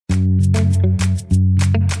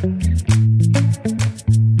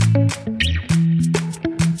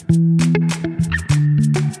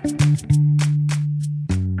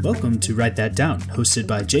to Write That Down, hosted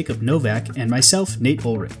by Jacob Novak and myself, Nate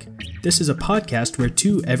Ulrich. This is a podcast where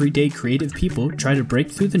two everyday creative people try to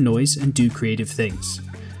break through the noise and do creative things.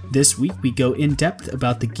 This week we go in depth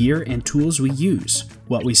about the gear and tools we use,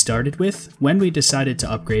 what we started with, when we decided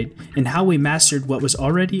to upgrade, and how we mastered what was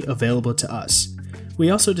already available to us. We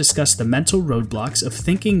also discuss the mental roadblocks of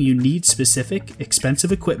thinking you need specific,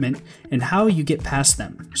 expensive equipment and how you get past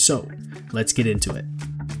them. So, let's get into it.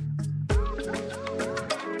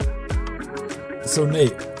 So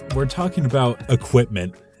Nate, we're talking about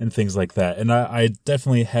equipment and things like that, and I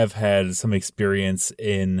definitely have had some experience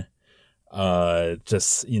in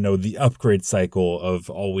the upgrade cycle of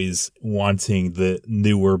always wanting the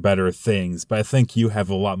newer, better things. But I think you have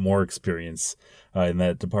a lot more experience in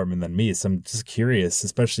that department than me. So I'm just curious,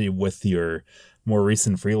 especially with your more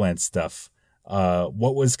recent freelance stuff,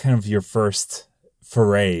 what was kind of your first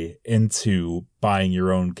foray into buying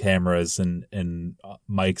your own cameras and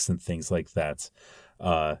mics and things like that?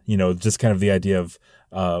 Just kind of the idea of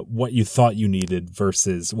what you thought you needed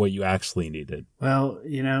versus what you actually needed. Well,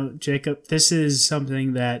 Jacob, this is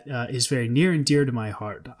something that is very near and dear to my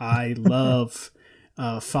heart. I love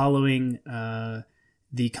following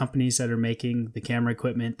the companies that are making the camera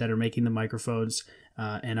equipment, that are making the microphones,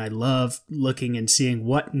 and I love looking and seeing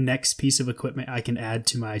what next piece of equipment I can add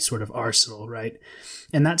to my sort of arsenal, right?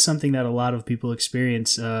 And that's something that a lot of people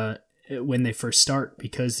experience when they first start,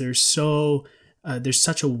 because there's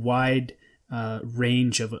such a wide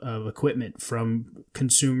range of equipment, from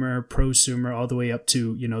consumer, prosumer, all the way up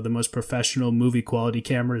to, the most professional movie quality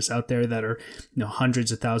cameras out there that are,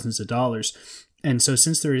 hundreds of thousands of dollars. And so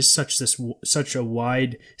since there is such a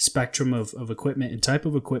wide spectrum of equipment and type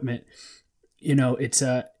of equipment,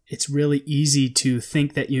 it's really easy to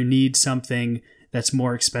think that you need something that's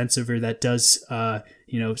more expensive or that does,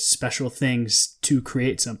 special things to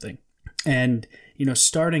create something. And,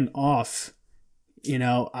 starting off,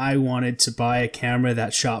 I wanted to buy a camera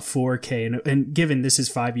that shot 4K. And given this is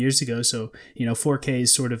 5 years ago, so, 4K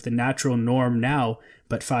is sort of the natural norm now.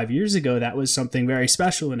 But 5 years ago, that was something very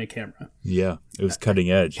special in a camera. Yeah, it was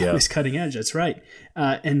cutting edge. Yeah, it was cutting edge. That's right.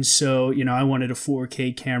 And so, I wanted a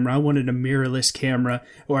 4K camera. I wanted a mirrorless camera,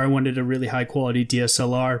 or I wanted a really high quality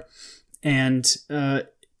DSLR. And, to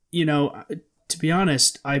be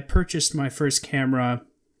honest, I purchased my first camera,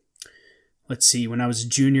 when I was a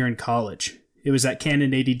junior in college. It was that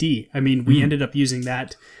Canon 80D. I mean, we ended up using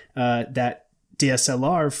that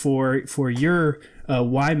DSLR for your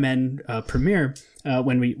Y-Men Premiere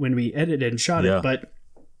when we edited and shot it. But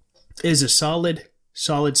it is a solid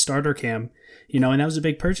starter cam, and that was a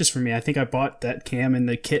big purchase for me. I think I bought that cam in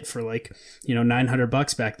the kit for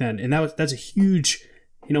 $900 back then, and that's a huge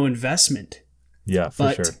investment. Yeah,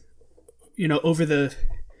 for sure.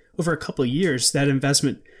 Over a couple of years, that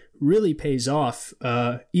investment really pays off.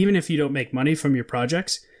 Even if you don't make money from your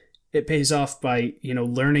projects, it pays off by,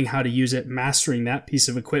 learning how to use it, mastering that piece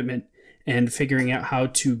of equipment, and figuring out how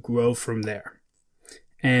to grow from there.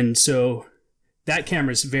 And so that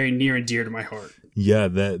camera is very near and dear to my heart. Yeah,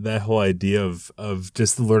 that whole idea of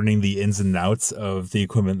just learning the ins and outs of the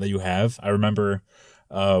equipment that you have. I remember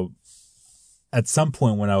at some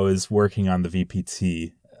point when I was working on the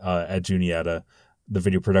VPT at Juniata, the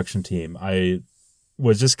video production team, I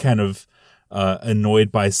was just kind of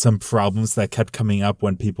annoyed by some problems that kept coming up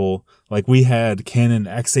when people, we had Canon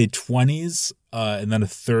XA20s and then a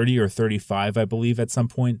 30 or 35, I believe, at some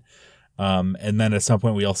point. And then at some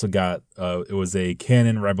point we also got, it was a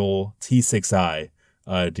Canon Rebel T6i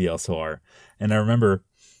DSLR. And I remember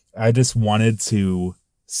I just wanted to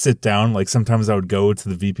sit down. Sometimes I would go to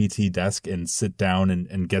the VPT desk and sit down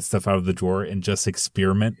and get stuff out of the drawer and just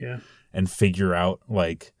experiment and figure out,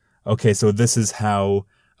 okay, so this is how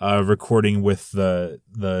recording with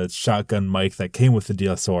the shotgun mic that came with the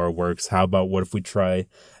DSLR works. How about what if we try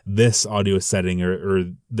this audio setting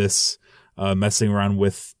or this messing around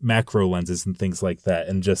with macro lenses and things like that,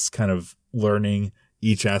 and just kind of learning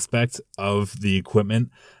each aspect of the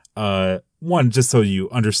equipment. One, just so you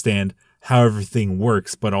understand how everything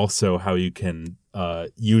works, but also how you can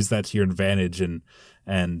use that to your advantage and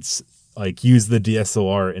use the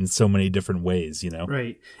DSLR in so many different ways,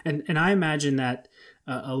 Right. And I imagine that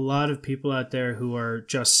a lot of people out there who are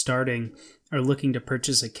just starting are looking to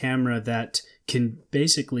purchase a camera that can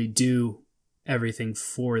basically do everything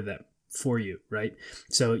for you, right?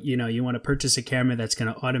 So, you want to purchase a camera that's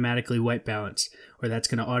going to automatically white balance, or that's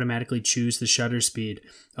going to automatically choose the shutter speed,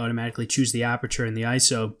 automatically choose the aperture and the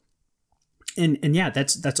ISO. And yeah,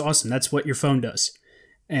 that's awesome. That's what your phone does.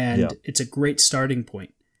 And it's a great starting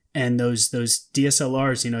point. And those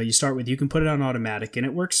DSLRs, you start with, you can put it on automatic and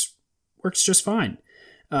it works just fine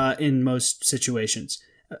in most situations.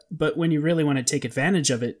 But when you really want to take advantage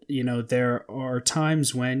of it, there are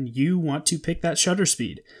times when you want to pick that shutter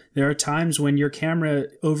speed. There are times when your camera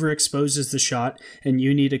overexposes the shot and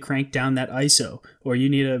you need to crank down that ISO, or you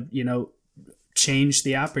need to, change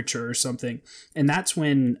the aperture or something. And that's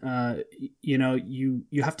when,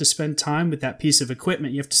 you have to spend time with that piece of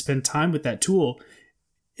equipment. You have to spend time with that tool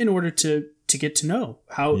in order to get to know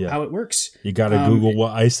how it works. You got to Google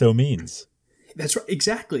what ISO means. That's right.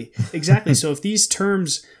 Exactly. So if these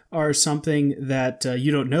terms are something that you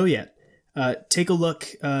don't know yet, take a look.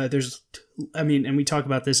 And we talk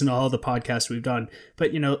about this in all the podcasts we've done,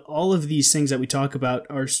 but all of these things that we talk about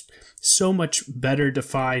are so much better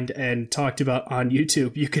defined and talked about on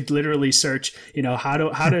YouTube. You could literally search, how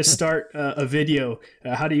to start a video.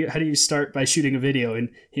 How do you start by shooting a video? And,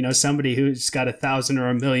 somebody who's got 1,000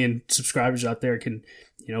 or 1,000,000 subscribers out there can,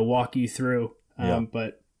 walk you through.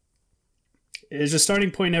 But there's a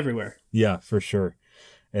starting point everywhere. Yeah, for sure.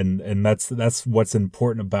 And that's what's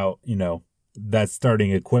important about, that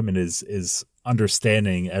starting equipment is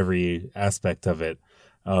understanding every aspect of it.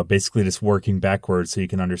 Basically just working backwards so you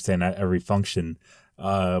can understand every function,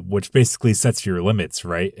 which basically sets your limits,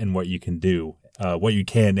 right? And what you can do, what you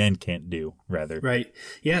can and can't do, rather. Right.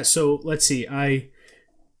 Yeah. So let's see.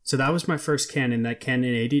 So that was my first Canon, that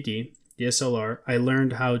Canon 80D DSLR. I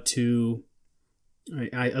learned how to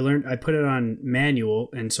I put it on manual,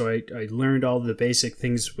 and so I learned all the basic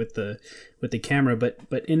things with the camera.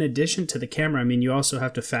 But in addition to the camera, you also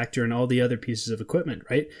have to factor in all the other pieces of equipment,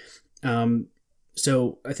 right?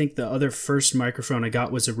 So I think the other first microphone I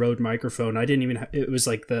got was a Rode microphone. I didn't even it was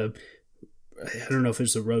like I don't know if it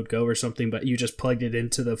was the Rode Go or something, but you just plugged it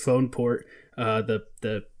into the phone port, in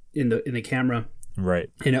the camera, right?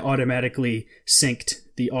 And it automatically synced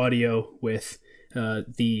the audio with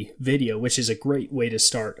the video, which is a great way to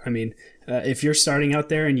start. If you're starting out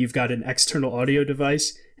there and you've got an external audio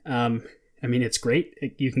device, it's great.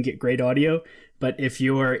 You can get great audio, but if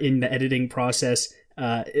you're in the editing process,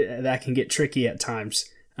 that can get tricky at times.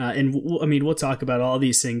 We'll talk about all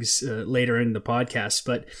these things later in the podcast,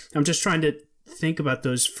 but I'm just trying to think about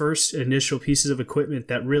those first initial pieces of equipment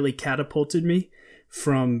that really catapulted me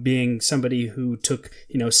from being somebody who took,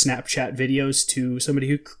 Snapchat videos to somebody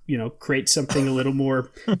who, creates something a little more,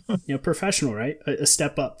 professional, right? A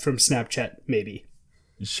step up from Snapchat, maybe.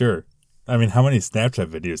 Sure. How many Snapchat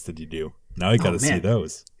videos did you do? Now I got to see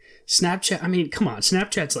those. Snapchat, come on.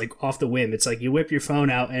 Snapchat's like off the whim. It's like you whip your phone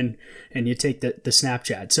out and you take the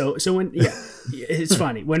Snapchat. So when, it's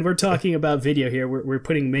funny. When we're talking about video here, we're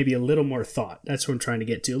putting maybe a little more thought. That's what I'm trying to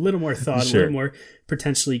get to. A little more thought, Sure. A little more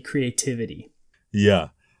potentially creativity. Yeah,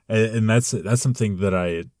 and that's something that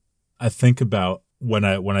I think about when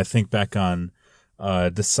I think back on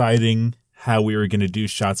deciding how we were going to do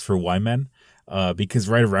shots for Wyman, because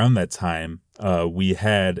right around that time we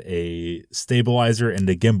had a stabilizer and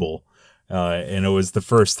a gimbal, and it was the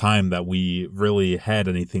first time that we really had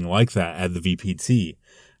anything like that at the VPT.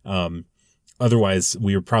 Otherwise,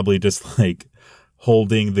 we were probably just like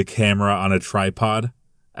holding the camera on a tripod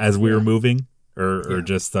as we were moving, or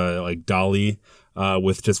just like dolly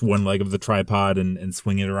with just one leg of the tripod and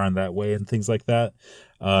swing it around that way and things like that.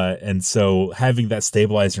 And so having that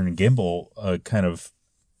stabilizer and gimbal kind of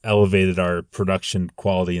elevated our production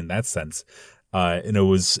quality in that sense. And it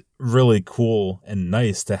was really cool and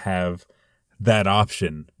nice to have that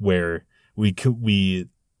option where we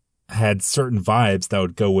had certain vibes that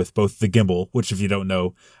would go with both the gimbal, which if you don't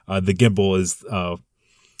know, the gimbal is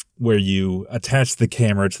where you attach the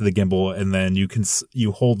camera to the gimbal and then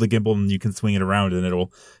you hold the gimbal and you can swing it around and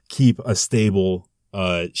it'll keep a stable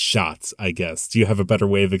shot, I guess. Do you have a better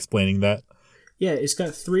way of explaining that? Yeah, it's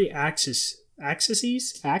got 3 axes, I believe.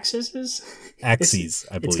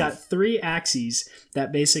 It's got 3 axes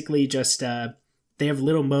that basically just they have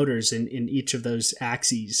little motors in each of those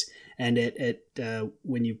axes, and it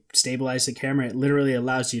when you stabilize the camera, it literally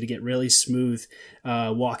allows you to get really smooth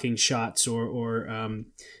walking shots, or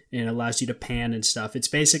and it allows you to pan and stuff. It's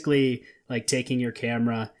basically like taking your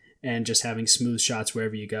camera and just having smooth shots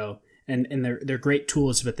wherever you go. And they're great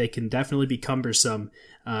tools, but they can definitely be cumbersome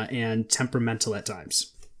and temperamental at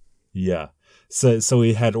times. Yeah. So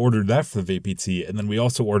we had ordered that for the VPT, and then we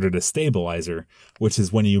also ordered a stabilizer, which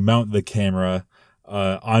is when you mount the camera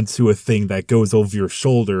onto a thing that goes over your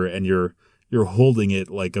shoulder, and you're holding it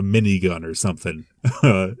like a minigun or something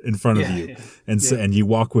in front of you, and you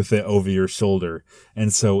walk with it over your shoulder,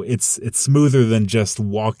 and so it's smoother than just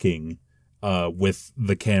walking with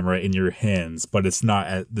the camera in your hands, but it's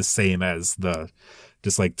not the same as the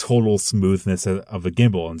just like total smoothness of a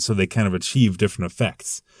gimbal, and so they kind of achieve different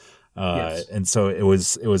effects. And so it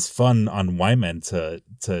was fun on Wyman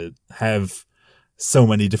to have so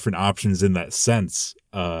many different options in that sense,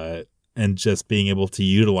 and just being able to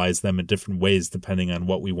utilize them in different ways depending on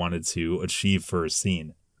what we wanted to achieve for a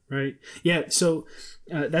scene. Right. Yeah. So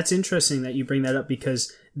that's interesting that you bring that up,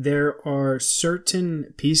 because there are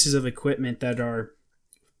certain pieces of equipment that are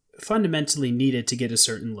fundamentally needed to get a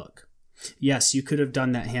certain look. Yes, you could have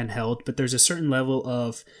done that handheld, but there's a certain level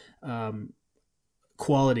of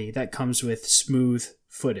quality that comes with smooth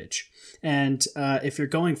footage. And if you're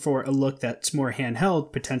going for a look that's more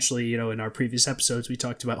handheld, potentially, in our previous episodes, we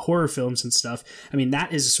talked about horror films and stuff. I mean,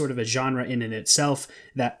 that is sort of a genre in itself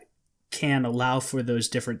that can allow for those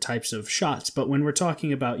different types of shots. But when we're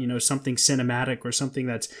talking about, something cinematic or something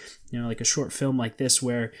that's, like a short film like this,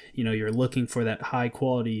 where, you're looking for that high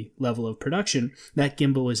quality level of production, that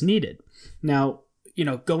gimbal is needed. Now,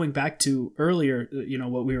 going back to earlier,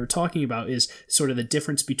 what we were talking about is sort of the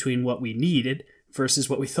difference between what we needed versus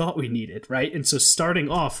what we thought we needed, right? And so starting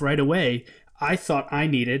off right away, I thought I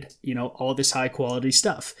needed, all this high quality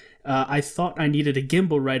stuff. I thought I needed a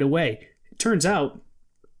gimbal right away. It turns out,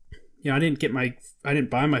 I didn't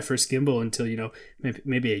buy my first gimbal until,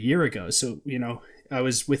 maybe a year ago. So, I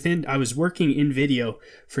was working in video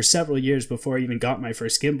for several years before I even got my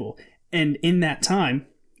first gimbal. And in that time,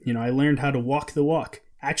 I learned how to walk the walk.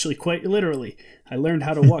 Actually, quite literally, I learned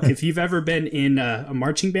how to walk. If you've ever been in a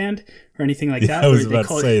marching band or anything like that, I was about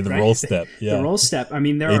to say the roll step. Yeah, the roll step. I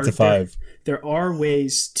mean, there 8 to 5. There are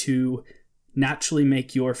ways to naturally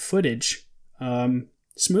make your footage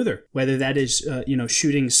smoother. Whether that is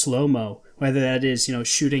shooting slow-mo, whether that is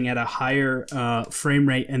shooting at a higher frame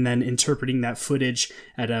rate and then interpreting that footage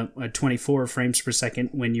at a 24 frames per second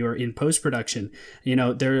when you're in post-production.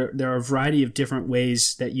 There are a variety of different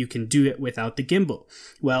ways that you can do it without the gimbal.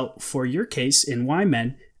 Well, for your case in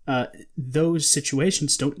Y-Men, those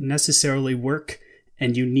situations don't necessarily work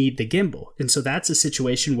and you need the gimbal. And so that's a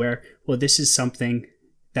situation where, well, this is something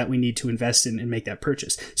that we need to invest in and make that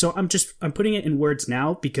purchase. So I'm putting it in words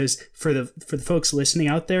now, because for the folks listening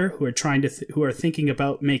out there who are who are thinking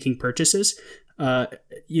about making purchases,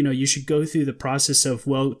 you should go through the process of,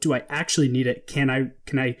 well, do I actually need it? Can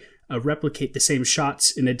I replicate the same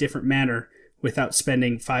shots in a different manner without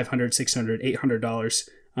spending $500, $600, $800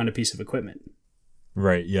 on a piece of equipment?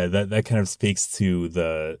 Right. Yeah. That kind of speaks to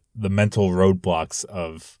the mental roadblocks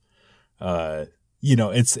of,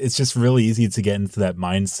 it's just really easy to get into that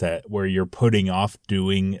mindset where you're putting off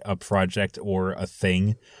doing a project or a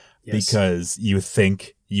thing because you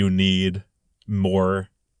think you need more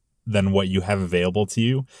than what you have available to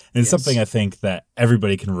you. And it's something I think that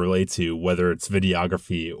everybody can relate to, whether it's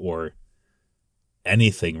videography or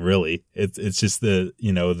anything really. It's just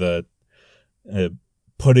the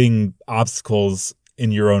putting obstacles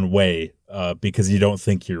in your own way because you don't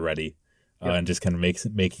think you're ready. And just kind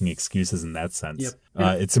of making excuses in that sense.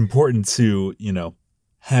 Yep. It's important to,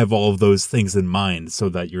 have all of those things in mind so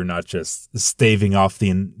that you're not just staving off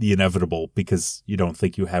the inevitable because you don't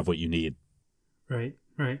think you have what you need. Right.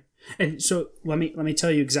 And so let me tell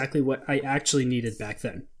you exactly what I actually needed back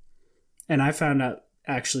then. And I found out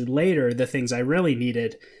actually later the things I really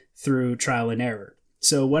needed through trial and error.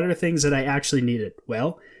 So what are the things that I actually needed?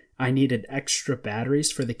 Well, I needed extra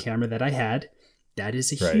batteries for the camera that I had. That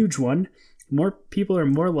is a huge one. More people are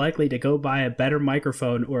more likely to go buy a better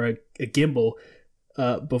microphone or a gimbal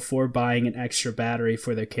before buying an extra battery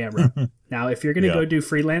for their camera. Now, if you're going to go do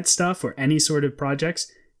freelance stuff or any sort of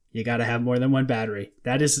projects, you got to have more than one battery.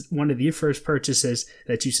 That is one of the first purchases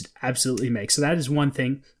that you should absolutely make. So that is one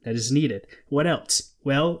thing that is needed. What else?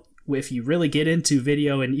 Well, if you really get into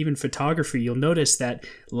video and even photography, you'll notice that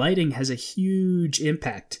lighting has a huge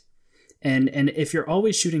impact. And if you're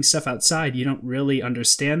always shooting stuff outside, you don't really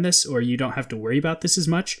understand this, or you don't have to worry about this as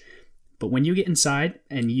much. But when you get inside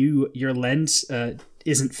and your lens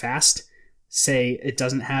isn't fast, say it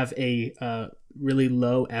doesn't have a really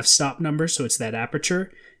low f-stop number, so it's that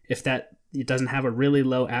aperture. If it doesn't have a really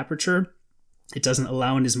low aperture, it doesn't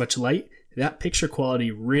allow in as much light, that picture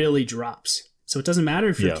quality really drops. So it doesn't matter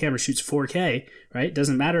if your camera shoots 4K, right? It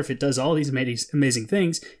doesn't matter if it does all these amazing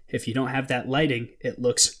things. If you don't have that lighting, it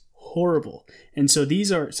looks horrible. And so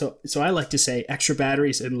these are so I like to say extra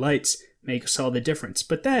batteries and lights makes all the difference.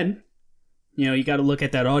 But then, you got to look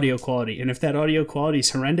at that audio quality. And if that audio quality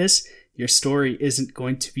is horrendous, your story isn't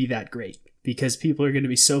going to be that great, because people are going to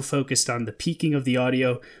be so focused on the peaking of the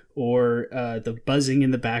audio or the buzzing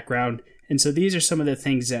in the background. And so these are some of the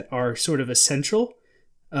things that are sort of essential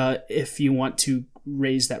if you want to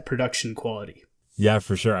raise that production quality. Yeah,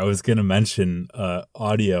 for sure. I was going to mention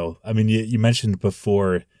audio. I mean, you mentioned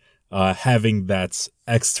before having that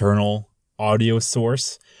external audio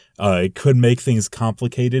source. It could make things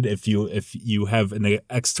complicated if you have an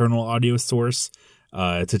external audio source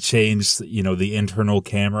to change, the internal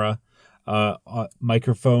camera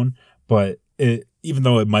microphone, but even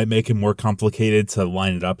though it might make it more complicated to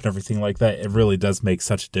line it up and everything like that, it really does make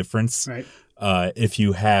such a difference. Right. If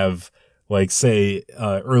you have, like, say,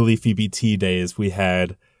 early VBT days, we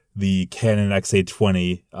had the Canon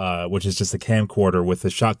XA20, which is just a camcorder with a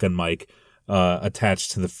shotgun mic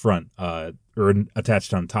attached to the front, or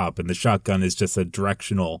attached on top, and the shotgun is just a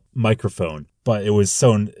directional microphone. But it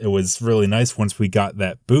was really nice once we got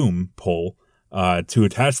that boom pole to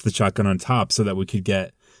attach the shotgun on top, so that we could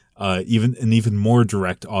get even more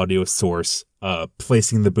direct audio source,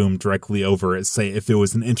 placing the boom directly over it. Say if it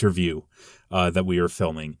was an interview that we were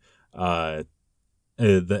filming, and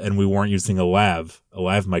we weren't using a lav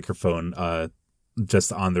microphone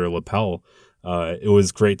just on their lapel. It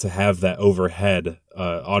was great to have that overhead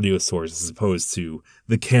audio source as opposed to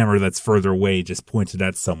the camera that's further away, just pointed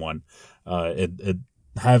at someone.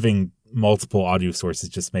 Having multiple audio sources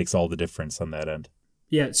just makes all the difference on that end.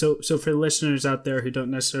 Yeah, so for the listeners out there who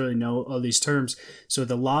don't necessarily know all these terms, so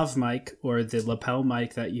the lav mic or the lapel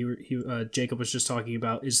mic that Jacob was just talking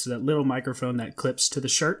about is that little microphone that clips to the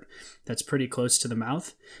shirt that's pretty close to the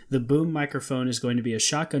mouth. The boom microphone is going to be a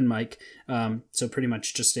shotgun mic, so pretty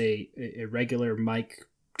much just a regular mic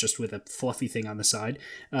just with a fluffy thing on the side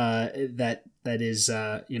that is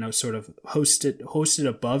sort of hosted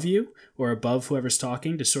above you or above whoever's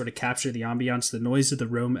talking to sort of capture the ambiance, the noise of the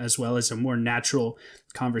room, as well as a more natural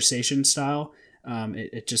conversation style.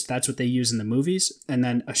 That's what they use in the movies. And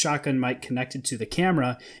then a shotgun mic connected to the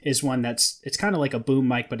camera is one it's kind of like a boom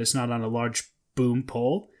mic, but it's not on a large boom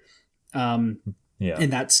pole. Yeah.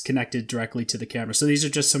 And that's connected directly to the camera. So these are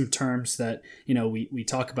just some terms that, we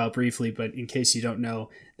talk about briefly, but in case you don't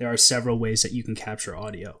know, there are several ways that you can capture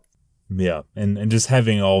audio. Yeah. And just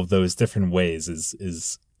having all of those different ways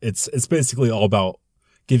it's basically all about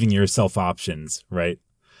giving yourself options, right?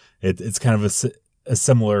 It's kind of a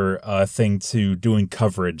similar thing to doing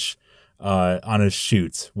coverage on a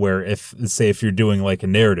shoot, where if you're doing like a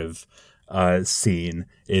narrative scene,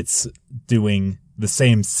 it's doing the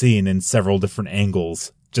same scene in several different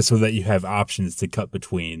angles, just so that you have options to cut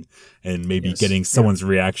between, and maybe getting someone's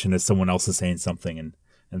reaction as someone else is saying something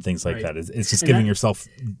and things like that. It's just giving yourself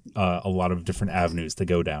a lot of different avenues to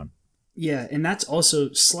go down. Yeah, and that's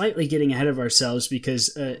also slightly getting ahead of ourselves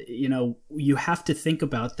because, you have to think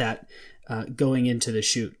about that going into the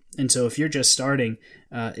shoot. And so if you're just starting,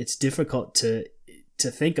 it's difficult to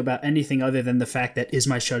think about anything other than the fact that, is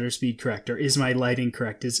my shutter speed correct, or is my lighting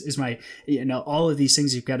correct, is my all of these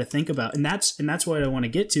things you've got to think about. And that's what I want to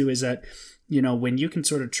get to, is that when you can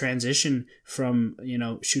sort of transition from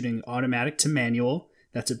shooting automatic to manual,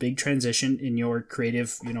 that's a big transition in your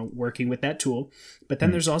creative working with that tool. But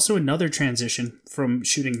then there's also another transition from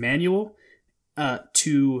shooting manual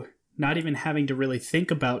to not even having to really think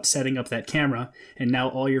about setting up that camera, and now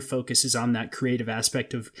all your focus is on that creative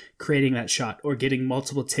aspect of creating that shot or getting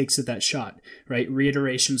multiple takes of that shot, right?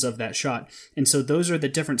 Reiterations of that shot. And so those are the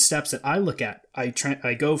different steps that I look at.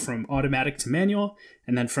 I go from automatic to manual,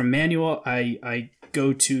 and then from manual I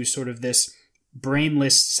go to sort of this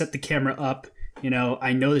brainless, set the camera up.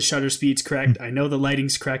 I know the shutter speed's correct. I know the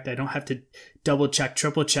lighting's correct. I don't have to double check,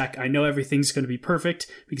 triple check. I know everything's going to be perfect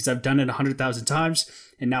because I've done it 100,000 times.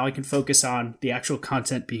 And now I can focus on the actual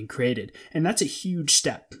content being created. And that's a huge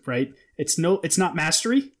step, right? It's not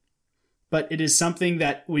mastery, but it is something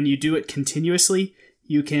that when you do it continuously,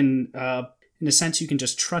 you can, in a sense, you can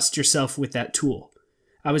just trust yourself with that tool.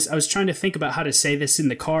 I was trying to think about how to say this in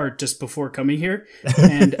the car just before coming here.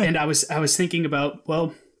 And I was thinking about,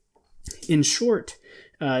 well, in short,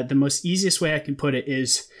 the most easiest way I can put it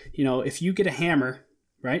is, if you get a hammer,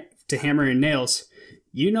 right, to hammer in nails,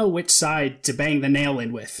 you know which side to bang the nail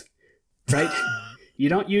in with, right? You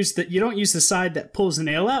don't use the side that pulls the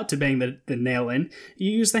nail out to bang the nail in.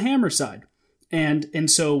 You use the hammer side.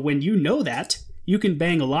 And so when you know that, you can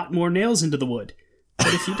bang a lot more nails into the wood.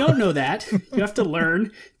 But if you don't know that, you have to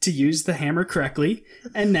learn to use the hammer correctly.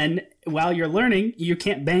 And then while you're learning, you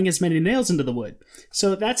can't bang as many nails into the wood.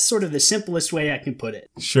 So that's sort of the simplest way I can put it.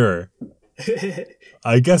 Sure.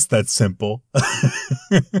 I guess that's simple.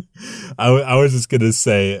 I was just going to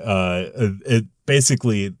say, it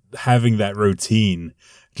basically having that routine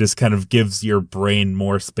just kind of gives your brain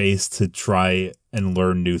more space to try and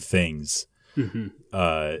learn new things. Mm-hmm.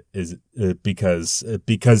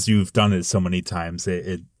 Because you've done it so many times,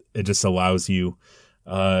 it just allows you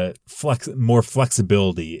more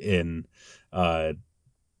flexibility in other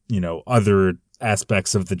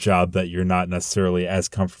aspects of the job that you're not necessarily as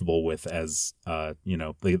comfortable with as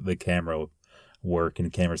the camera work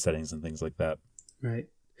and camera settings and things like that. Right.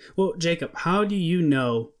 Well, Jacob, how do you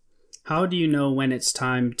know How do you know when it's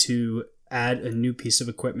time to add a new piece of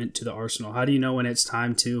equipment to the arsenal? How do you know when it's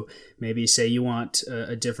time to maybe say you want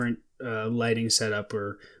a different lighting setup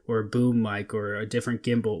or a boom mic or a different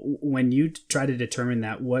gimbal? When you try to determine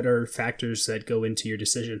that, what are factors that go into your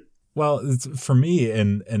decision? Well, for me,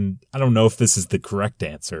 and I don't know if this is the correct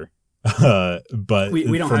answer, but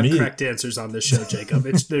we don't have correct answers on this show, Jacob.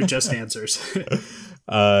 They're just answers.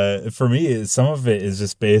 For me, some of it is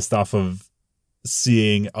just based off of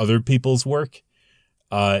seeing other people's work,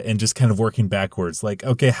 and just kind of working backwards. Like,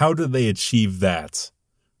 okay, how do they achieve that?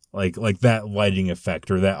 Like that lighting effect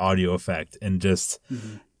or that audio effect, and just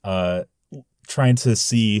trying to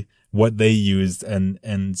see what they used, and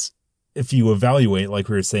if you evaluate, like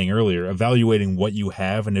we were saying earlier, evaluating what you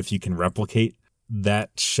have and if you can replicate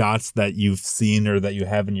that shots that you've seen or that you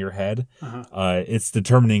have in your head, it's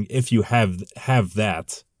determining if you have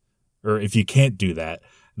that, or if you can't do that,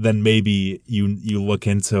 then maybe you look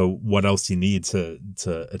into what else you need to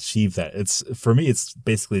achieve that. It's, for me, it's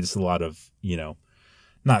basically just a lot of,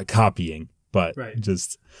 not copying, but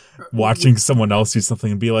just watching someone else do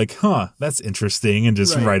something and be like, huh, that's interesting, and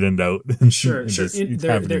just write a note. Sure.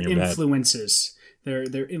 They're influences.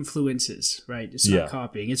 They're influences, right? It's not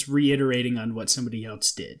copying. It's reiterating on what somebody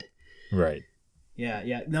else did. Right.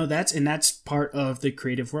 Yeah. No, that's part of the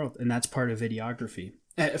creative world, and that's part of videography.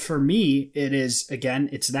 For me, it is, again,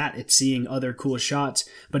 it's seeing other cool shots,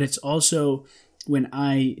 but it's also when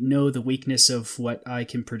I know the weakness of what I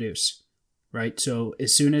can produce, right? So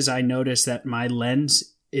as soon as I notice that my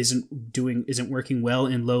lens isn't working well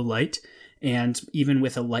in low light, and even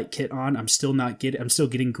with a light kit on, I'm still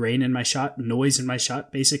getting grain in my shot, noise in my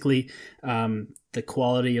shot. Basically, the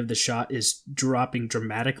quality of the shot is dropping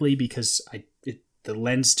dramatically because the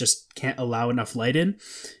lens just can't allow enough light in.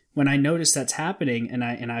 When I notice that's happening, and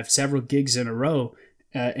I have several gigs in a row,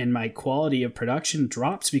 and my quality of production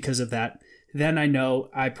drops because of that, then I know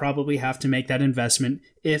I probably have to make that investment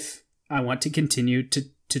if I want to continue to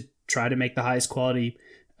try to make the highest quality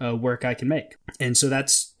work I can make. And so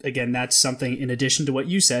that's something in addition to what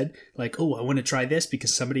you said, like, oh, I want to try this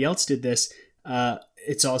because somebody else did this.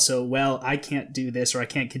 It's also, well, I can't do this, or I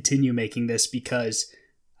can't continue making this because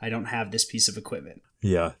I don't have this piece of equipment.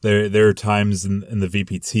 Yeah, there are times in the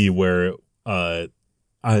VPT where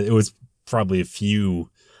it was probably a few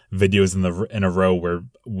videos in a row where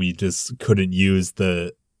we just couldn't use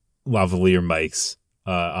the lavalier mics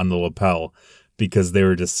on the lapel because they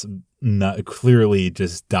were just not clearly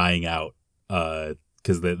just dying out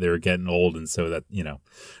because they were getting old, and so that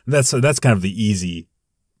that's kind of the easy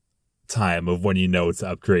time of when to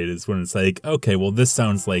upgrade is when it's like, okay, well, this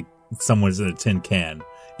sounds like someone's in a tin can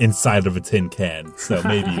inside of a tin can, so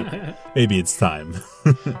maybe it's time.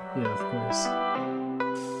 Yeah, of course.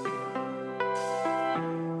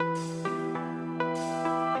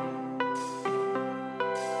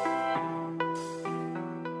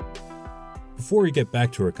 Before we get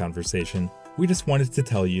back to our conversation, we just wanted to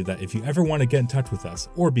tell you that if you ever want to get in touch with us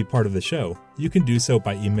or be part of the show, you can do so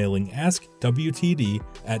by emailing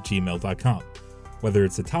askwtd@gmail.com. Whether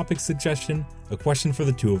it's a topic suggestion, a question for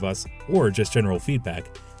the two of us, or just general feedback,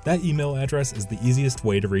 that email address is the easiest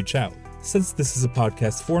way to reach out. Since this is a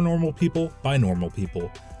podcast for normal people by normal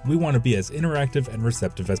people, we want to be as interactive and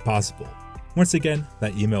receptive as possible. Once again,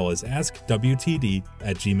 that email is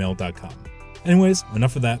askwtd@gmail.com. Anyways,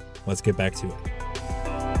 enough of that. Let's get back to it.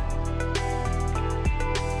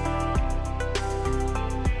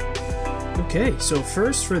 Okay, so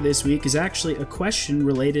first for this week is actually a question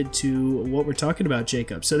related to what we're talking about,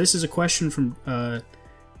 Jacob. So this is a question from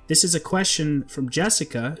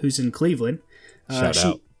Jessica, who's in Cleveland. Shout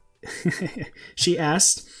out. She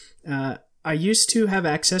asked, I used to have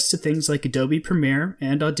access to things like Adobe Premiere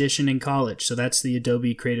and Audition in college, so that's the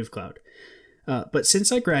Adobe Creative Cloud. But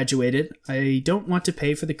since I graduated, I don't want to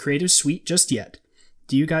pay for the Creative Suite just yet.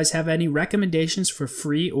 Do you guys have any recommendations for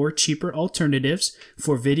free or cheaper alternatives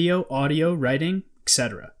for video, audio, writing,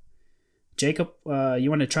 etc.? Jacob, you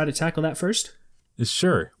want to try to tackle that first?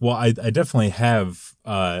 Sure. Well, I definitely have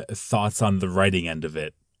thoughts on the writing end of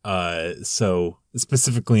it. So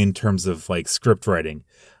specifically in terms of like script writing,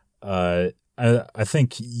 I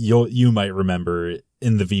think you might remember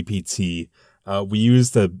in the VPT, we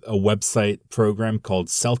used a website program called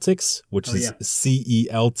Celtx, which is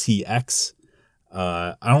CELTX.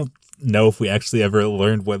 I don't know if we actually ever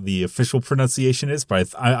learned what the official pronunciation is,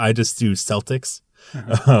 but I just do Celtx.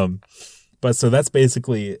 But so that's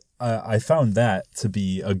basically, I found that to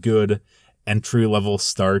be a good entry-level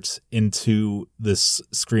start into this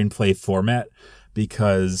screenplay format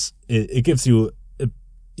because it gives you,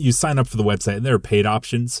 you sign up for the website and there are paid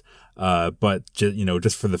options, but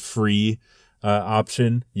just for the free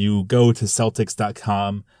option. You go to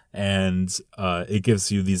Celtics.com and it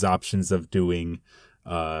gives you these options of doing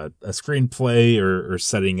a screenplay or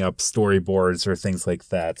setting up storyboards or things like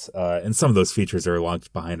that. And some of those features are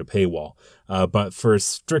locked behind a paywall. But for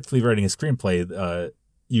strictly writing a screenplay,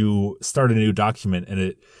 you start a new document and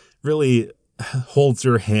it really holds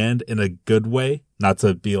your hand in a good way, not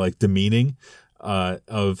to be like demeaning,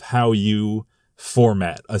 of how you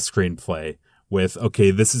format a screenplay with,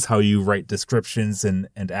 okay, this is how you write descriptions and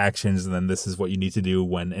actions, and then this is what you need to do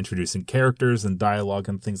when introducing characters and dialogue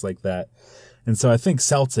and things like that. And so I think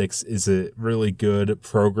Celtics is a really good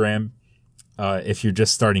program if you're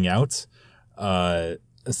just starting out,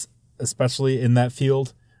 especially in that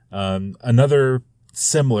field. Another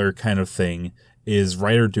similar kind of thing is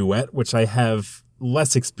Writer Duet, which I have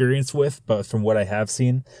less experience with, but from what I have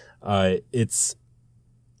seen, it's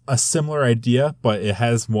a similar idea, but it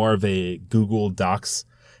has more of a Google Docs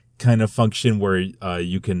kind of function where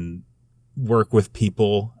you can work with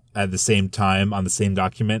people at the same time on the same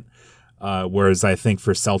document. Whereas I think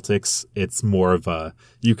for Celtics, it's more of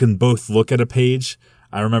you can both look at a page.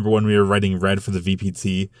 I remember when we were writing Red for the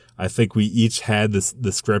VPT, I think we each had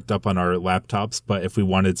the script up on our laptops, but if we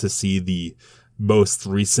wanted to see the most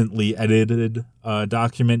recently edited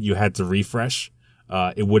document, you had to refresh.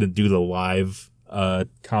 It wouldn't do the live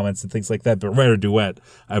comments and things like that. But Writer Duet,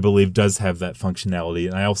 I believe, does have that functionality.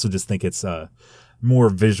 And I also just think it's more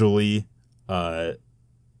visually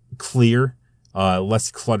clear,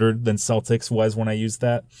 less cluttered than Celtics was when I used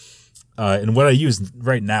that. And what I use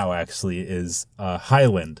right now actually is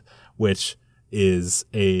Highland, which is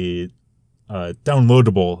a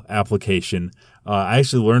downloadable application. I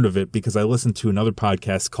actually learned of it because I listened to another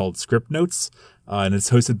podcast called Script Notes, and it's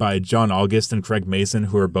hosted by John August and Craig Mason,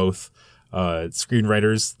 who are both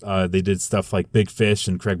screenwriters. They did stuff like Big Fish,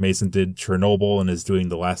 and Craig Mason did Chernobyl and is doing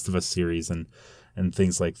the Last of Us series and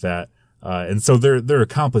things like that. And so they're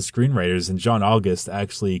accomplished screenwriters, and John August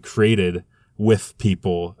actually created with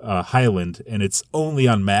people Highland, and it's only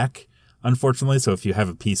on Mac, unfortunately. So if you have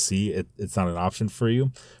a PC, it's not an option for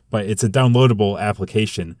you, but it's a downloadable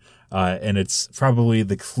application, and it's probably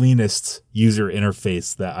the cleanest user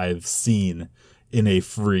interface that I've seen in a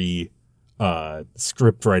free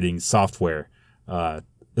script writing software.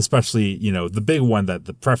 Especially, the big one that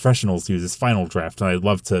the professionals use is Final Draft, and I'd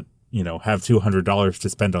love to, have $200 to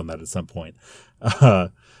spend on that at some point.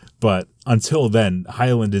 But until then,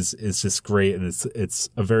 Highland is just great, and it's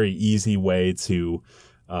a very easy way to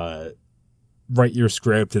write your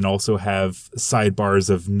script and also have sidebars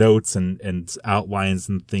of notes and outlines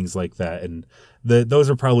and things like that. And those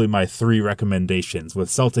are probably my 3 recommendations, with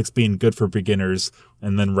Celtics being good for beginners,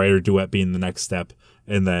 and then Writer Duet being the next step,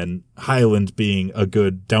 and then Highland being a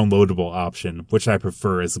good downloadable option, which I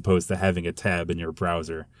prefer as opposed to having a tab in your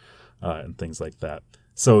browser and things like that.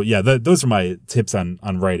 So yeah, those are my tips on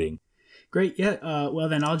writing. Great. Yeah. Well,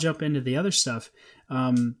 then I'll jump into the other stuff.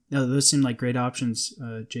 No, those seem like great options,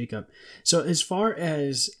 Jacob. So as far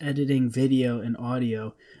as editing video and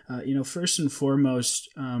audio, first and foremost,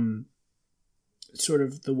 sort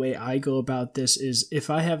of the way I go about this is if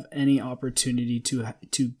I have any opportunity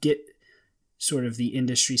to get sort of the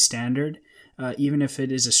industry standard, even if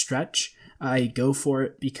it is a stretch, I go for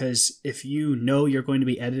it, because if you're going to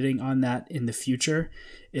be editing on that in the future,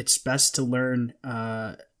 it's best to learn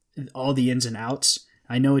all the ins and outs.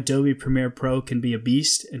 I know Adobe Premiere Pro can be a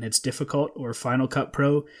beast and it's difficult, or Final Cut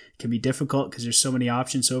Pro can be difficult because there's so many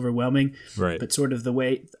options, so overwhelming. Right. But sort of the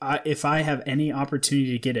way, if I have any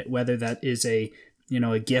opportunity to get it, whether that is a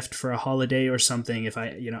gift for a holiday or something, if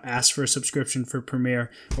I, ask for a subscription for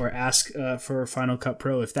Premiere or ask for Final Cut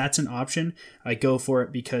Pro, if that's an option, I go for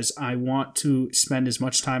it, because I want to spend as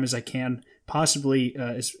much time as I can, possibly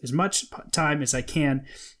as much time as I can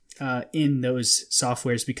in those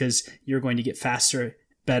softwares, because you're going to get faster,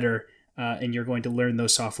 better, and you're going to learn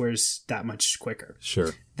those softwares that much quicker.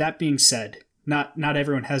 Sure. That being said, not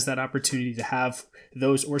everyone has that opportunity to have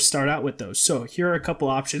those or start out with those. So here are a couple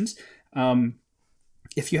options.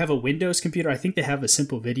 If you have a Windows computer, I think they have a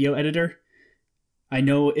simple video editor. I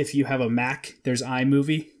know if you have a Mac, there's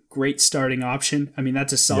iMovie. Great starting option. I mean,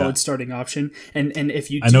 that's a solid starting option. And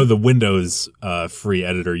if you I know the Windows free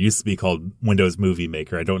editor used to be called Windows Movie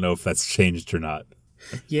Maker. I don't know if that's changed or not.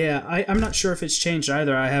 Yeah, I'm not sure if it's changed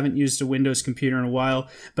either. I haven't used a Windows computer in a while,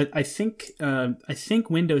 but I think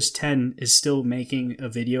Windows 10 is still making a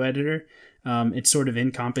video editor. It's sort of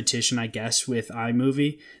in competition, I guess, with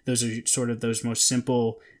iMovie. Those are sort of those most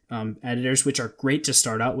simple editors, which are great to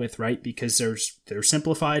start out with, right? Because they're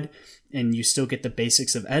simplified and you still get the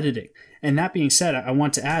basics of editing. And that being said, I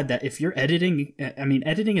want to add that if you're editing,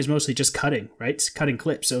 editing is mostly just cutting, right? It's cutting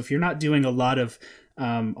clips. So if you're not doing a lot of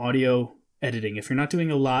audio editing, if you're not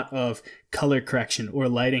doing a lot of color correction or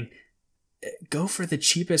lighting, go for the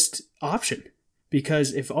cheapest option.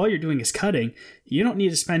 Because if all you're doing is cutting, you don't need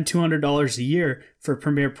to spend $200 a year for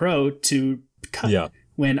Premiere Pro to cut. Yeah.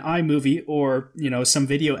 When iMovie or, some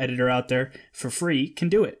video editor out there for free can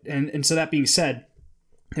do it. And so that being said,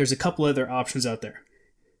 there's a couple other options out there.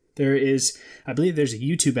 There is, I believe there's a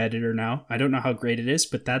YouTube editor now. I don't know how great it is,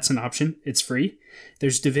 but that's an option. It's free.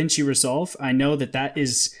 There's DaVinci Resolve. I know that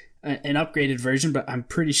is an upgraded version, but I'm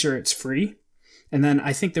pretty sure it's free. And then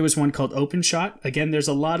I think there was one called OpenShot. Again, there's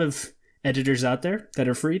a lot of editors out there that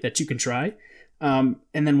are free that you can try. And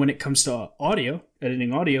then when it comes to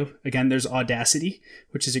editing audio, again, there's Audacity,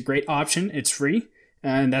 which is a great option. It's free,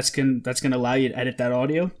 and that's going to allow you to edit that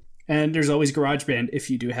audio. And there's always GarageBand if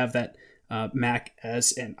you do have that Mac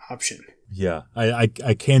as an option. Yeah, I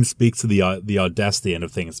can speak to the Audacity end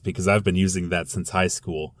of things because I've been using that since high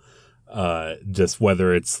school. Just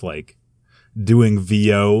whether it's like doing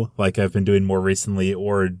VO, like I've been doing more recently,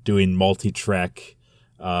 or doing multi-track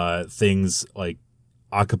things like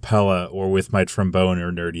a cappella or with my trombone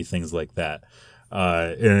or nerdy things like that.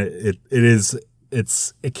 And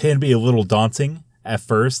it can be a little daunting at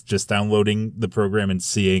first, just downloading the program and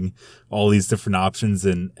seeing all these different options.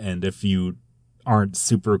 And if you aren't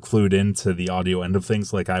super clued into the audio end of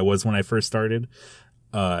things like I was when I first started,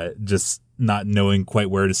 just not knowing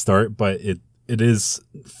quite where to start, but it is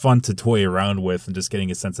fun to toy around with and just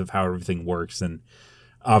getting a sense of how everything works. And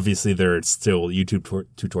obviously there's still YouTube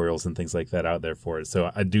tutorials and things like that out there for it.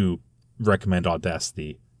 So I do recommend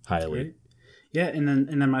Audacity highly. Great. Yeah. And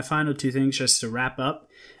then my final two things just to wrap up,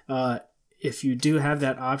 if you do have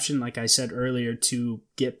that option, like I said earlier, to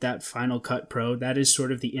get that Final Cut Pro, that is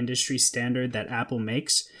sort of the industry standard that Apple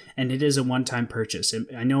makes, and it is a one-time purchase.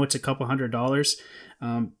 I know it's a couple $100,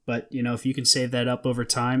 but if you can save that up over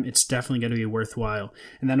time, it's definitely going to be worthwhile.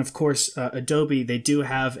 And then, of course, Adobe, they do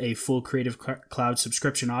have a full Creative Cloud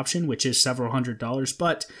subscription option, which is several $100s,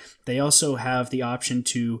 but they also have the option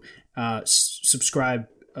to subscribe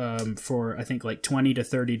for I think like $20 to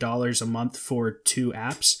 $30 a month for 2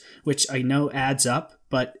 apps, which I know adds up,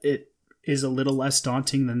 but it is a little less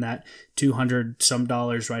daunting than that $200 some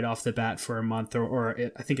right off the bat for a month, or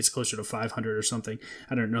I think it's closer to 500 or something.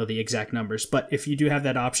 I don't know the exact numbers, but if you do have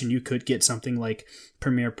that option, you could get something like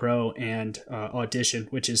Premiere Pro and Audition,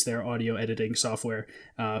 which is their audio editing software,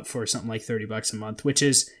 for something like $30 a month, which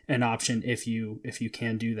is an option if you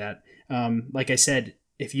can do that. Like I said,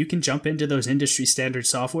 if you can jump into those industry standard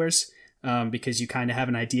softwares, because you kind of have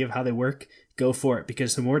an idea of how they work, go for it.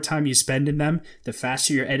 Because the more time you spend in them, the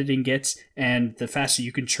faster your editing gets and the faster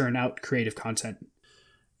you can churn out creative content.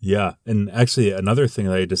 Yeah. And actually another thing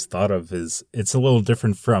that I just thought of is it's a little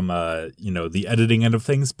different from, the editing end of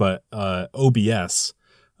things, but OBS,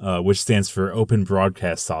 which stands for Open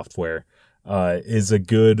Broadcast Software, is a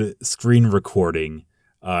good screen recording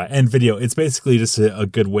and video. It's basically just a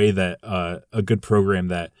good way that a good program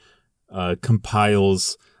that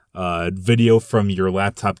compiles video from your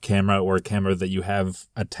laptop camera or a camera that you have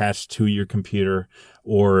attached to your computer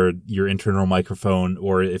or your internal microphone,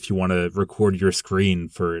 or if you want to record your screen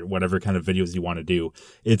for whatever kind of videos you want to do.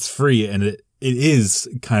 It's free, and it is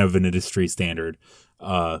kind of an industry standard.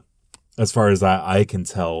 As far as I can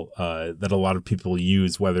tell, that a lot of people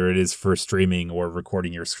use, whether it is for streaming or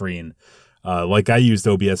recording your screen. Like I used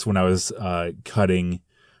OBS when I was cutting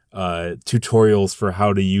tutorials for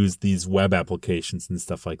how to use these web applications and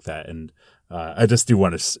stuff like that. And I just do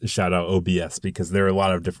want to shout out OBS because there are a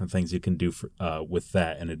lot of different things you can do with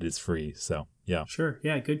that, and it is free. So, yeah. Sure.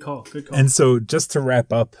 Yeah, good call. Good call. And so just to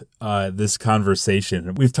wrap up this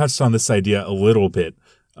conversation, we've touched on this idea a little bit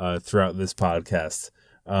throughout this podcast.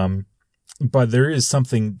 But there is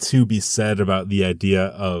something to be said about the idea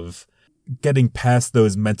of getting past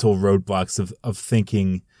those mental roadblocks of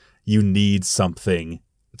thinking you need something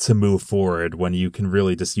to move forward when you can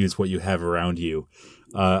really just use what you have around you.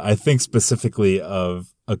 I think specifically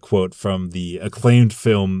of a quote from the acclaimed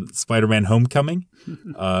film Spider-Man Homecoming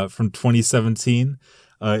from 2017.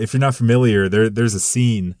 If you're not familiar, there's a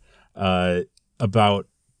scene about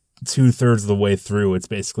 2/3 of the way through. It's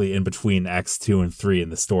basically in between acts 2 and 3 in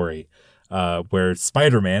the story, where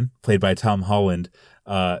Spider-Man, played by Tom Holland,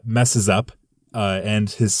 messes up, and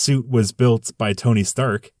his suit was built by Tony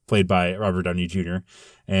Stark, played by Robert Downey Jr.,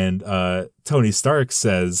 and Tony Stark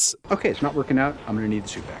says, "Okay, it's not working out. I'm going to need the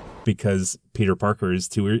suit back." because Peter Parker is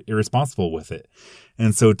too irresponsible with it.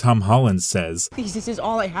 And so Tom Holland says, Please, this is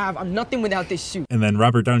all I have. I'm nothing without this suit. and then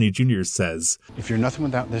Robert Downey Jr. says, if you're nothing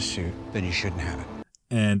without this suit, then you shouldn't have it.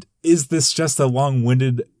 and is this just a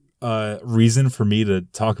long-winded reason for me to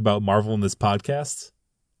talk about Marvel in this podcast?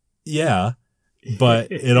 Yeah,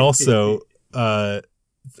 but it also, I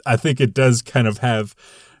think it does kind of have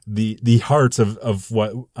the heart of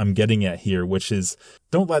what I'm getting at here, which is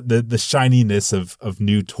don't let the shininess of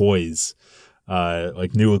new toys,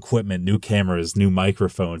 like new equipment, new cameras, new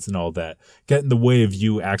microphones and all that get in the way of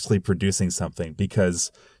you actually producing something,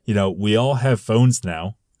 because, you know, we all have phones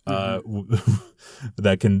now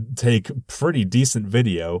that can take pretty decent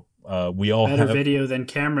video. We all better have video than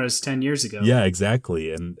cameras 10 years ago. Yeah,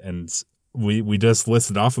 exactly. And we just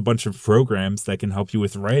listed off a bunch of programs that can help you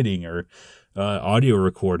with writing or audio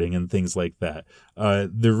recording and things like that.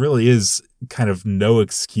 There really is kind of no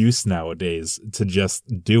excuse nowadays to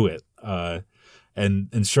just do it.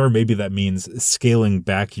 And sure, maybe that means scaling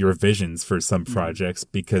back your visions for some projects,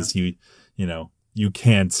 because you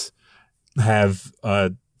can't have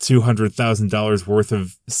 $200,000 worth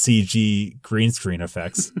of CG green screen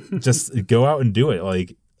effects. Just go out and do it.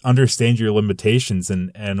 Like, understand your limitations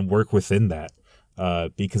and work within that.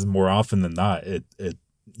 Because more often than not,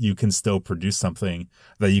 you can still produce something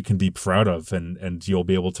that you can be proud of and you'll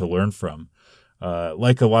be able to learn from.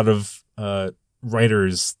 Like a lot of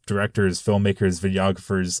writers, directors, filmmakers,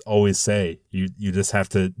 videographers always say, you just have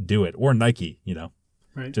to do it. Or Nike,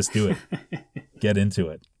 Right. Just do it. Get into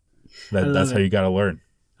it. That's how you got to learn.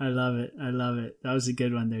 I love it. That was a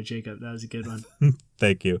good one there, Jacob. That was a good one.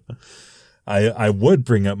 Thank you. I would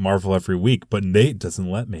bring up Marvel every week, but Nate doesn't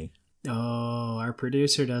let me. Oh, our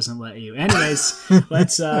producer doesn't let you. Anyways,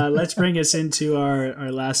 let's bring us into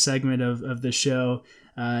our last segment of the show.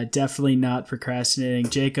 Definitely not procrastinating.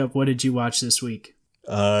 Jacob, what did you watch this week?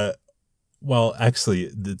 Well, actually,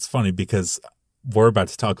 it's funny because we're about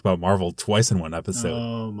to talk about Marvel twice in one episode.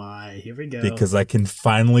 Oh my, here we go. Because I can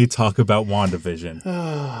finally talk about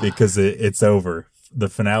WandaVision because it's over. The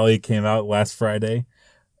finale came out last Friday,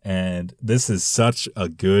 and this is such a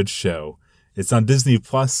good show. It's on Disney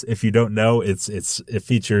Plus. If you don't know, it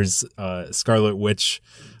features Scarlet Witch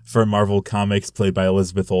from Marvel Comics, played by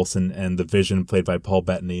Elizabeth Olsen, and the Vision, played by Paul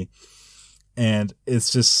Bettany. And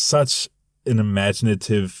it's just such an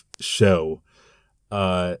imaginative show.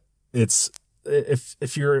 It's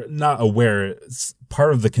if you're not aware, it's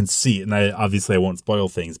part of the conceit, and I won't spoil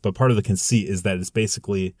things, but part of the conceit is that it's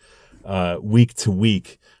basically week to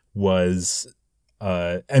week was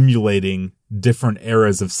emulating different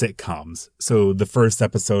eras of sitcoms. So the first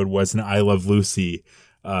episode was an I Love Lucy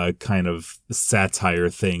kind of satire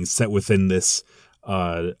thing set within this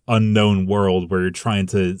unknown world where you're trying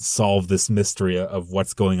to solve this mystery of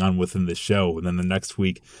what's going on within the show. And then the next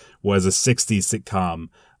week was a 60s sitcom,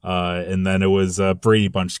 and then it was a Brady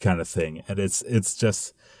Bunch kind of thing. And it's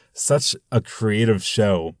just such a creative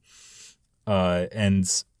show.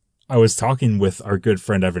 And I was talking with our good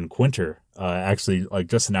friend Evan Quinter, actually like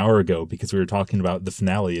just an hour ago, because we were talking about the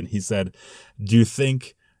finale, and he said, do you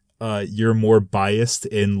think you're more biased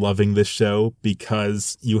in loving this show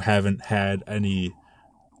because you haven't had any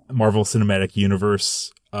Marvel Cinematic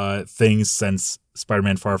Universe things since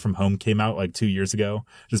Spider-Man Far From Home came out like 2 years ago,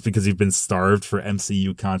 just because you've been starved for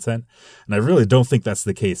MCU content? And I really don't think that's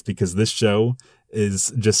the case, because this show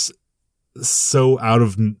is just so out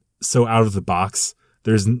of the box.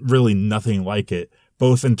 There's really nothing like it,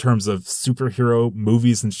 both in terms of superhero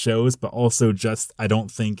movies and shows, but also just, I don't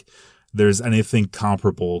think there's anything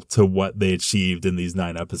comparable to what they achieved in these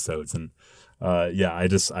 9 episodes. And I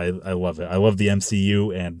love it. I love the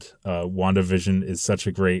MCU, and WandaVision is such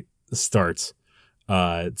a great start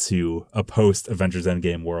to a post Avengers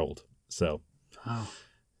Endgame world. So,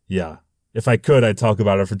 yeah, if I could, I'd talk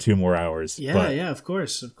about it for 2 more hours. Yeah, of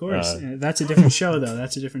course. That's a different show, though.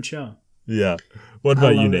 That's a different show. Yeah. What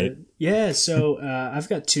about you, Nate? Yeah, so I've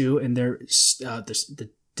got 2, and there's the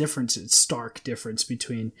difference, stark difference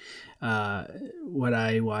between what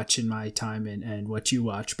I watch in my time and what you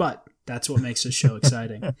watch, but that's what makes this show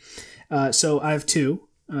exciting. So I have 2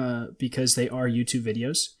 because they are YouTube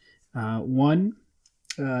videos. One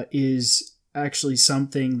is actually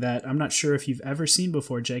something that I'm not sure if you've ever seen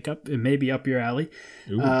before, Jacob. It may be up your alley.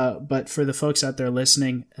 But for the folks out there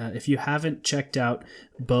listening, if you haven't checked out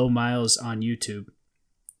Bo Miles on YouTube,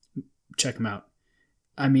 check him out.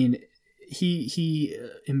 I mean, he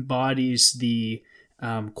embodies the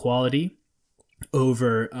quality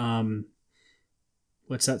over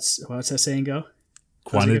what's that saying go?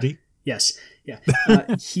 Quantity? Yes. Yeah.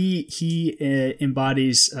 He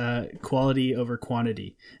embodies quality over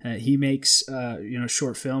quantity. He makes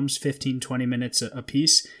short films, 15, 20 minutes a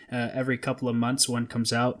piece. Every couple of months one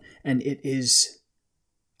comes out, and it is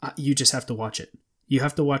you just have to watch it. You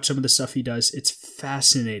have to watch some of the stuff he does. It's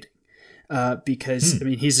fascinating. Because I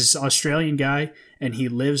mean, he's this Australian guy and he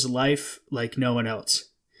lives life like no one else.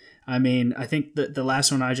 I mean, I think the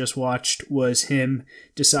last one I just watched was him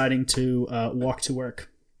deciding to walk to work.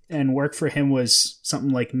 And work for him was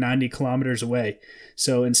something like 90 kilometers away.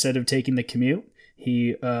 So instead of taking the commute,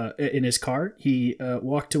 he in his car, he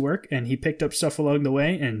walked to work and he picked up stuff along the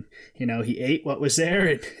way, and he ate what was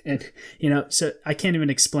there, and so I can't even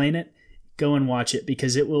explain it. Go and watch it,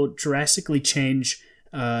 because it will drastically change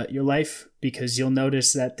your life, because you'll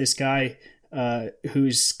notice that this guy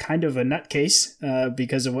who's kind of a nutcase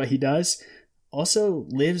because of what he does also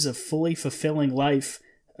lives a fully fulfilling life,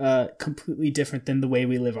 completely different than the way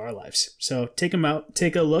we live our lives. So take him out,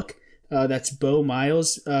 take a look. That's Beau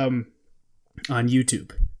Miles on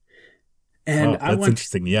YouTube. And that's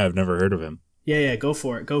interesting. Yeah, I've never heard of him. Yeah, go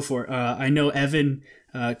for it. I know Evan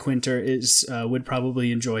Quinter would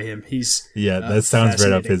probably enjoy him. That sounds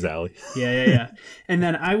right up his alley. Yeah. And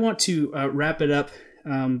then I want to wrap it up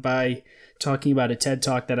by talking about a TED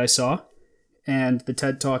Talk that I saw. And the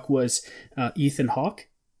TED Talk was Ethan Hawke.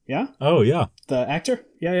 Yeah? Oh, yeah. The actor?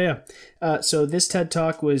 Yeah. So this TED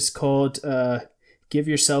Talk was called Give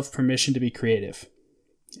Yourself Permission to Be Creative.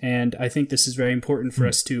 And I think this is very important for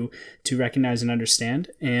us to recognize and understand.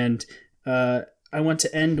 And I want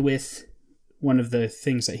to end with one of the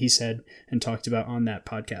things that he said and talked about on that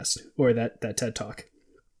podcast, or that TED Talk.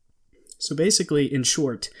 So basically, in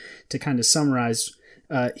short, to kind of summarize,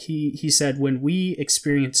 he said, when we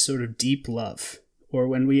experience sort of deep love, or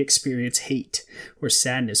when we experience hate or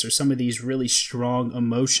sadness or some of these really strong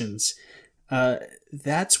emotions,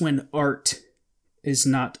 that's when art is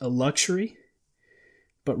not a luxury,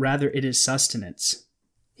 but rather it is sustenance.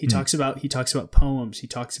 He talks about poems, he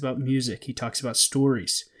talks about music, he talks about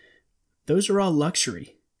stories. Those are all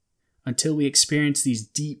luxury until we experience these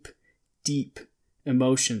deep, deep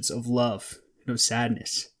emotions of love and of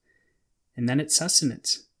sadness. And then it's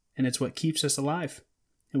sustenance, and it's what keeps us alive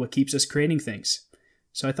and what keeps us creating things.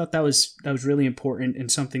 So I thought that was really important,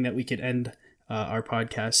 and something that we could end our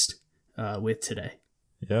podcast with today.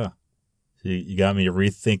 Yeah. You got me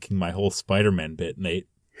rethinking my whole Spider-Man bit, Nate.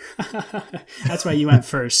 That's why you went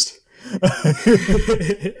first.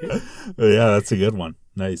 Yeah, that's a good one.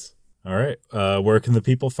 Nice. All right. Where can the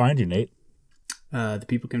people find you, Nate? The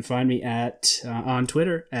people can find me on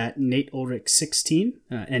Twitter at NateUlrich16,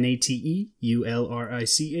 NateUlrich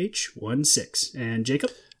 16. And Jacob?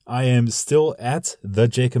 I am still at the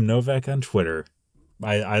Jacob Novak on Twitter.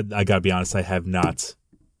 I gotta be honest, I have not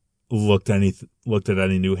looked at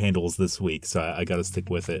any new handles this week, so I gotta stick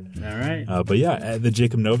with it. All right. But yeah, at the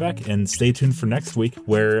Jacob Novak, and stay tuned for next week,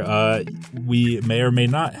 where we may or may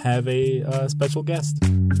not have a special guest.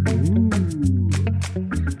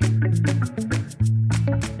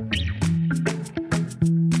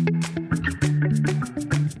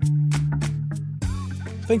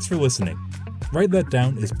 Thanks for listening. Write That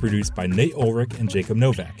Down is produced by Nate Ulrich and Jacob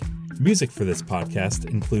Novak. Music for this podcast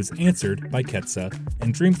includes Answered by Ketsa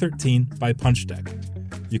and Dream 13 by Punch Deck.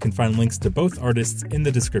 You can find links to both artists in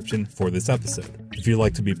the description for this episode. If you'd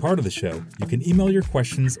like to be part of the show, you can email your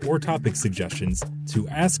questions or topic suggestions to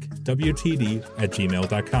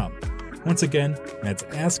askwtd@gmail.com. Once again, that's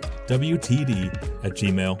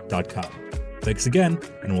askwtd@gmail.com. Thanks again,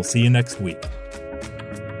 and we'll see you next week.